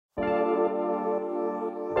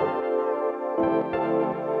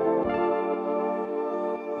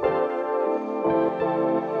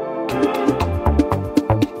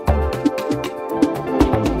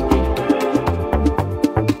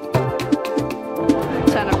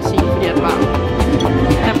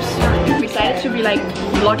be like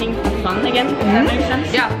vlogging for fun again, if that makes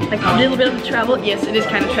sense. Yeah. Like a little bit of travel. Yes, it is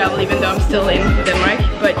kind of travel even though I'm still in Denmark,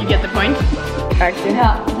 but you get the point. Det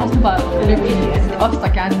her er bare lykkeligt. Os, der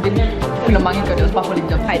gerne vil. Jeg føler mange gør det også bare for at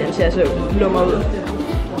lide. Ej, den ser så lummer ud.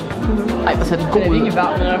 Ej, hvor ser den god ud. Det er virkelig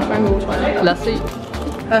varmt, men den er fandme god, tror jeg. Lad os se.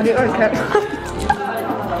 Ja, det er koldt.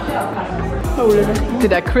 Det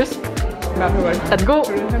der er crisp. Er den god?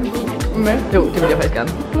 Jo, det vil jeg faktisk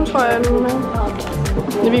gerne. Nu tror jeg, den er med.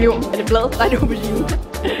 Det er virkelig god. Er det blad? Nej, det er aubergine.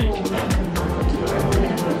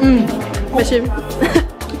 Hvad siger vi?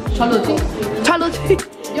 12 ud af 10. 12 ud af 10?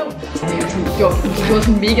 Jo. Det var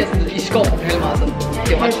sådan mega sådan i skov, det var meget sådan.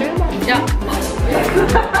 Det var ret. Ja.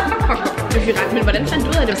 Det er ret, men hvordan fandt du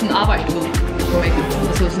ud af, at det var sådan en arbejde, du ved? Det var ikke.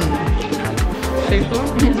 Det var sådan... 6 år?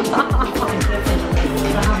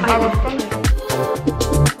 Ej, hvor spændende.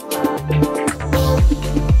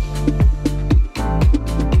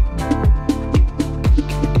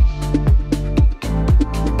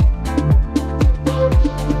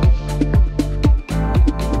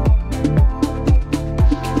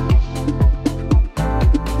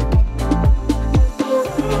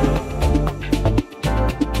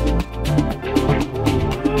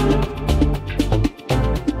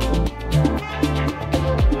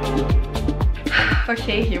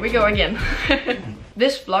 Okay, here we go again.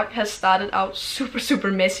 This vlog has started out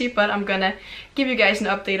super messy, but I'm gonna give you guys an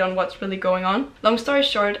update on what's really going on. Long story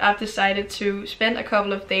short, I've decided to spend a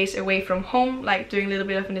couple of days away from home, like doing a little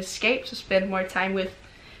bit of an escape, to spend more time with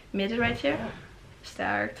Mette right here.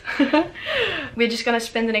 Start. We're just gonna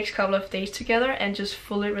spend the next couple of days together and just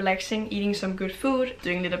fully relaxing, eating some good food,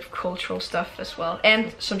 doing a little bit of cultural stuff as well, and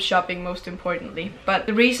some shopping most importantly. But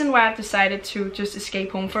the reason why I've decided to just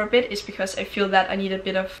escape home for a bit is because I feel that I need a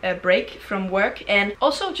bit of a break from work and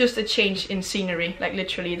also just a change in scenery, like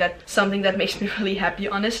literally that's something that makes me really happy,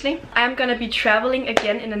 honestly. I'm gonna be traveling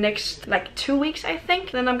again in the next like 2 weeks, I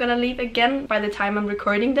think. Then I'm gonna leave again by the time I'm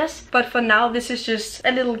recording this. But for now, this is just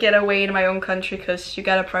a little getaway in my own country, because you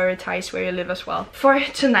gotta prioritize where you live as well. For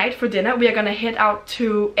tonight, for dinner, we are gonna head out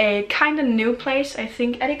to a kind of new place, I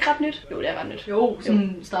think. Er det ikke ret nyt? Jo, det er ret nyt. Jo,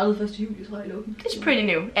 som startede 1. juli, tror jeg. It's pretty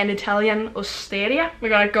new. An Italian osteria. We're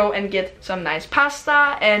gonna go and get some nice pasta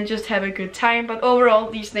and just have a good time. But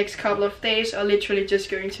overall, these next couple of days are literally just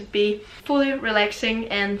going to be fully relaxing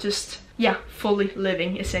and just, yeah, fully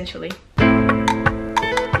living, essentially.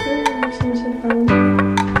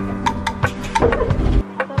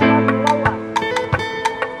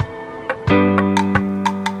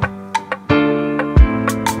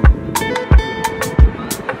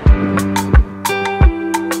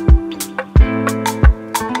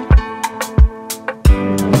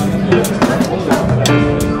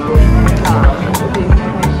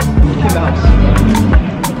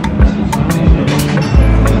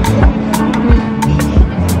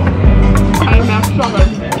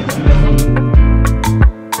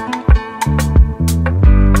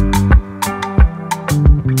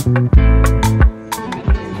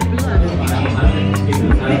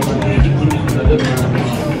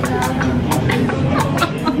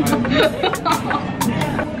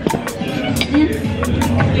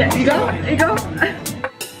 Yeah, you go.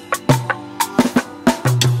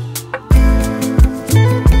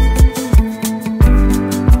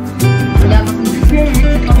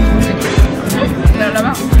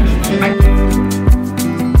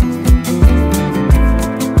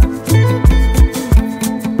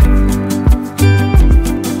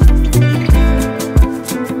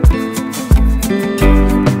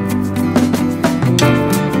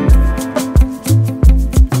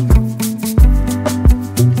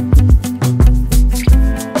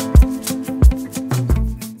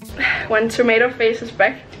 When Tomato Face is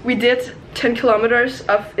back, we did 10 kilometers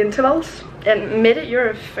of intervals. And Mette, you're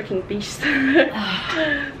a fucking beast.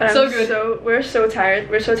 But so good. We're so tired,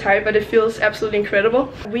 but it feels absolutely incredible.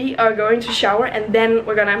 We are going to shower and then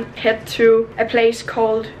we're gonna head to a place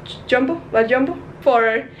called Jumbo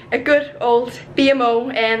for a good old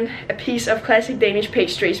BMO and a piece of classic Danish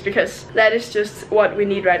pastries, because that is just what we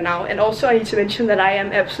need right now. And also I need to mention that I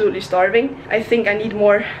am absolutely starving. I think I need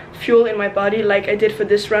more fuel in my body like I did for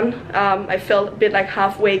this run. I felt a bit like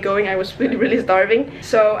halfway going. I was really starving.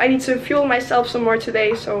 So I need to fuel myself some more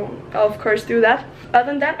today, so I'll of course do that.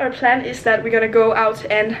 Other than that, our plan is that we're gonna go out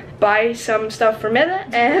and buy some stuff for Mette,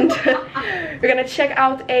 and we're gonna check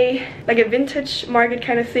out a vintage market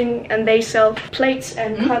kind of thing, and they sell plates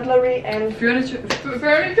and cutlery and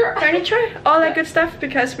furniture, all that good stuff,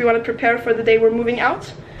 because we want to prepare for the day we're moving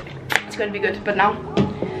out. It's gonna be good. But now,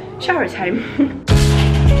 shower time.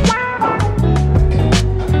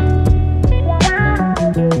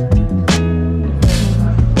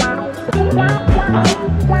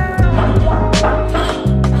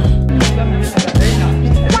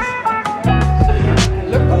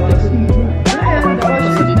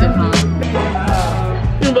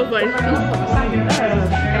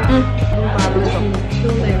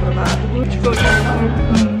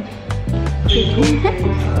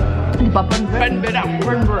 skal bare bønne ved dig.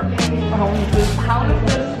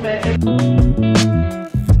 Havnefest med...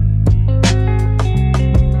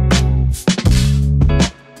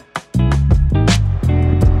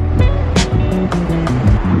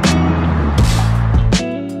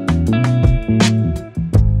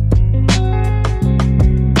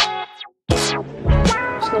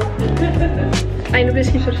 Ej, nu bliver jeg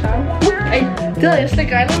skiftet farve. Ej, det havde jeg slet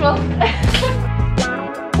ikke regnet med.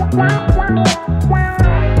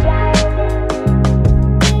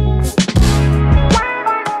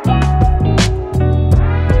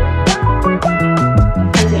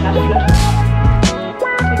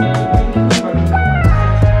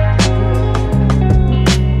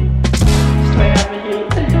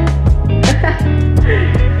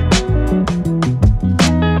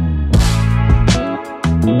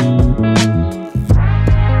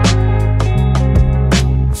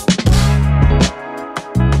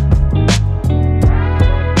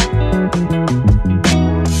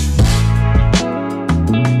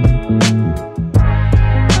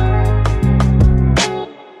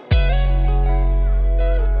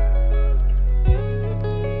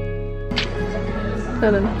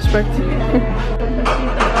 Sådan, spøgt.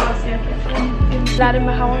 Lad det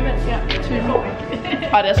med havremælk, ja.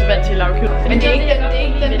 Og det er så vant til at lave kød. Men det er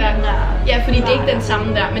ikke den der. Ja, fordi det er ikke den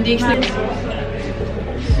samme der, men det er ikke sådan.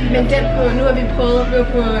 Men den på, nu har vi prøvet at gå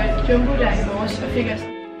på Jumbo der i morges og fik os.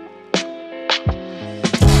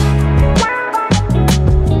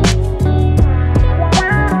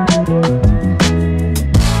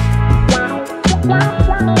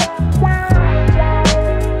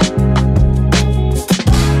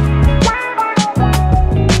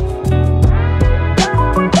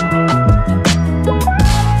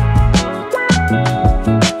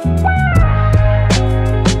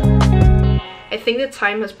 I think the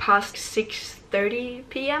time has passed 6:30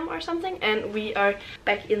 p.m. or something, and we are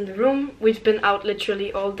back in the room. We've been out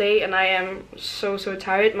literally all day and I am so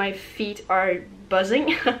tired. My feet are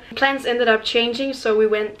buzzing. Plans ended up changing, so we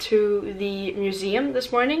went to the museum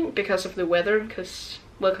this morning because of the weather, because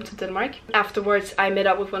welcome to Denmark. Afterwards I met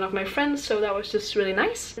up with one of my friends, so that was just really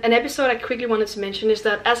nice. An episode I quickly wanted to mention is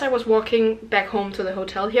that as I was walking back home to the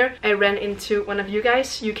hotel here, I ran into one of you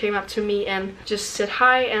guys. You came up to me and just said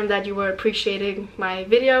hi, and that you were appreciating my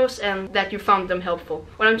videos and that you found them helpful.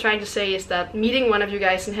 What I'm trying to say is that meeting one of you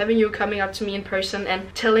guys and having you coming up to me in person and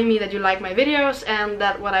telling me that you like my videos and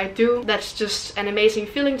that what I do, that's just an amazing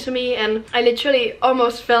feeling to me. And I literally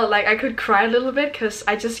almost felt like I could cry a little bit because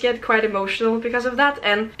I just get quite emotional because of that.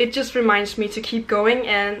 And it just reminds me to keep going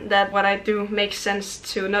and that what I do makes sense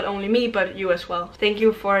to not only me but you as well. Thank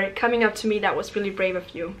you for coming up to me. That was really brave of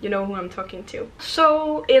you. You know who I'm talking to.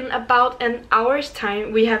 So in about an hour's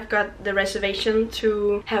time we have got the reservation to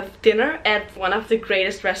have dinner at one of the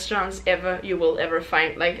greatest restaurants ever you will ever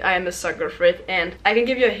find. Like, I am a sucker for it, and I can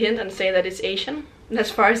give you a hint and say that it's Asian as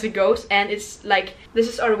far as it goes, and it's like, this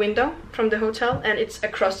is our window from the hotel and it's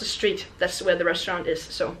across the street. That's where the restaurant is.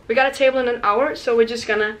 So we got a table in an hour, so we're just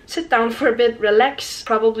gonna sit down for a bit, relax,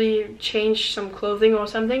 probably change some clothing or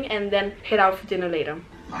something, and then head out for dinner later.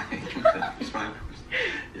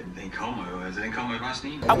 Den kommer jo, altså den kommer jo bare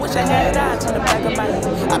snigende. I wish I had that to the back of my head.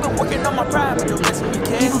 I've been working on my pride, but the rest of me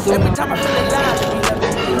can't. Every time I feel alive,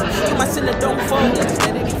 every level you my sinner don't fold, it's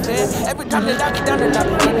steady fair. Every time that I get down and I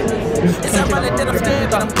be running it. It's ironic that I'm scared,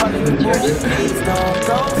 but I'm calling you. Please don't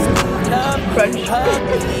go, love me, hug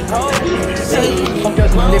me, hold me, say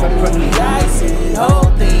me, I see whole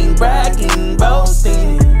thing, bragging,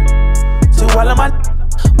 boasting. To all of my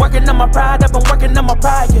working on my pride, I've been working on my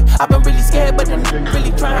pride, yeah. I've been really scared, but then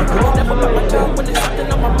really trying. Never put my tongue when there's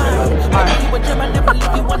something on my mind. Maybe you a gem, I never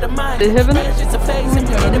leave you under mine. It's just a phase, and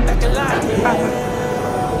we get it back in line,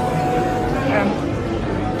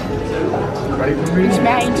 Det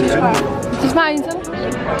smager en til, tror jeg. Det smager en til?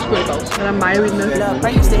 Sgu ikke også. Er der mig med? Love,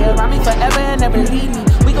 pray you stay around me forever and never leave me.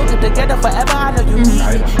 We gon' get together forever, I know you need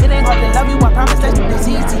me. It ain't hard to love you, I promise that it's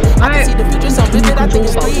easy. I can see the future so vivid, I think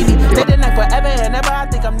it's 3D. Stay the night forever and ever, I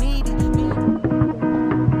think I'm needy.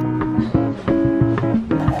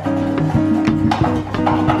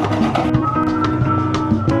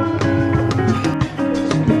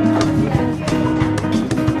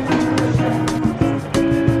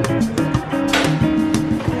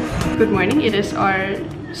 Good morning. It is our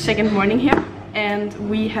second morning here, and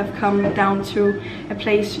we have come down to a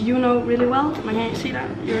place you know really well. Man kan see that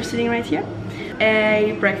you're sitting right here.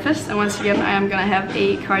 A breakfast, and once again I am gonna have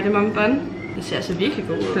a cardamom bun. Den ser altså virkelig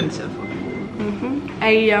god ud. Den ser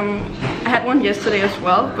I had one yesterday as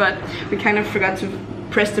well, but we kind of forgot to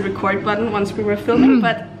press the record button once we were filming,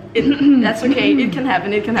 but that's okay. It can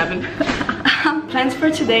happen. Plans for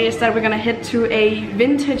today is that we're gonna head to a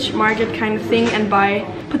vintage market kind of thing and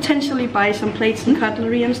potentially buy some plates and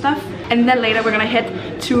cutlery and stuff. And then later we're gonna head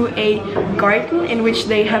to a garden in which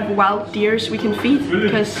they have wild deers we can feed,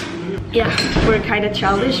 because yeah, we're kind of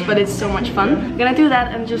childish, but it's so much fun. We're gonna do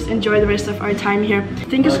that and just enjoy the rest of our time here.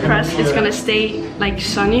 Fingers crossed it's gonna stay like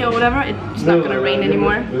sunny or whatever. It's not gonna rain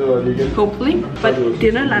anymore, hopefully. But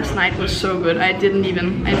dinner last night was so good. I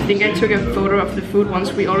think I took a photo of the food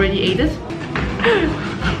once we already ate it.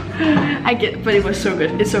 But it was so good.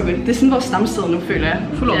 It's so good. Det er sådan vores stamsted nu, føler jeg.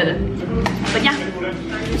 Det er det. But yeah,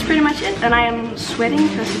 it's pretty much it. And I am sweating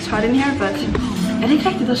because it's hot in here, but er det ikke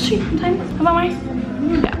rigtigt, der er sygt på time? Hvad var mig?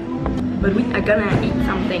 Yeah. But we are gonna eat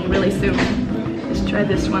something really soon. Let's try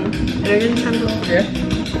this one. Er det ikke en candle? Ja.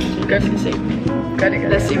 Så godt skal se. Godt.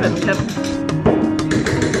 Let's see what we have.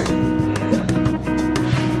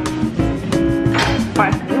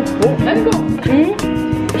 Ej. Er det god?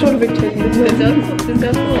 Jeg tror du fik taget den. Det ser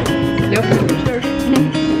også god. Det er jo for større.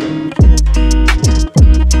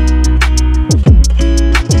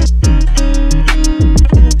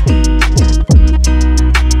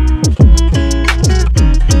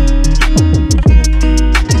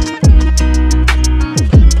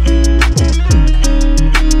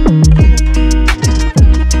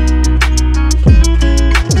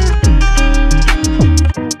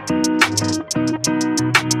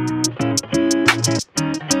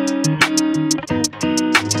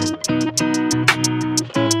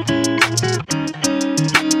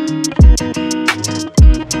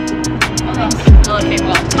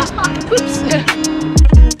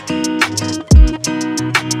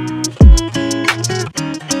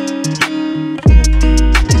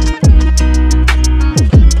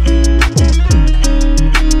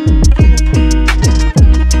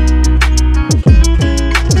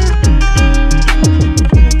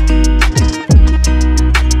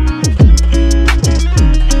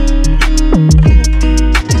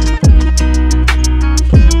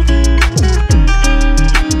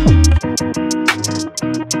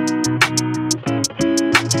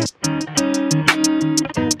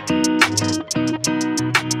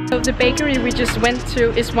 The bakery we just went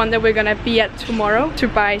to is one that we're gonna be at tomorrow to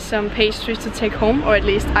buy some pastries to take home, or at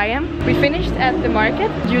least I am. We finished at the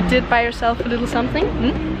market. You did buy yourself a little something.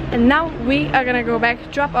 And now we are gonna go back,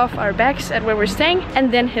 drop off our bags at where we're staying,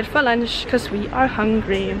 and then head for lunch because we are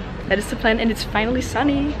hungry. That is the plan, and it's finally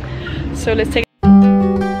sunny. So let's take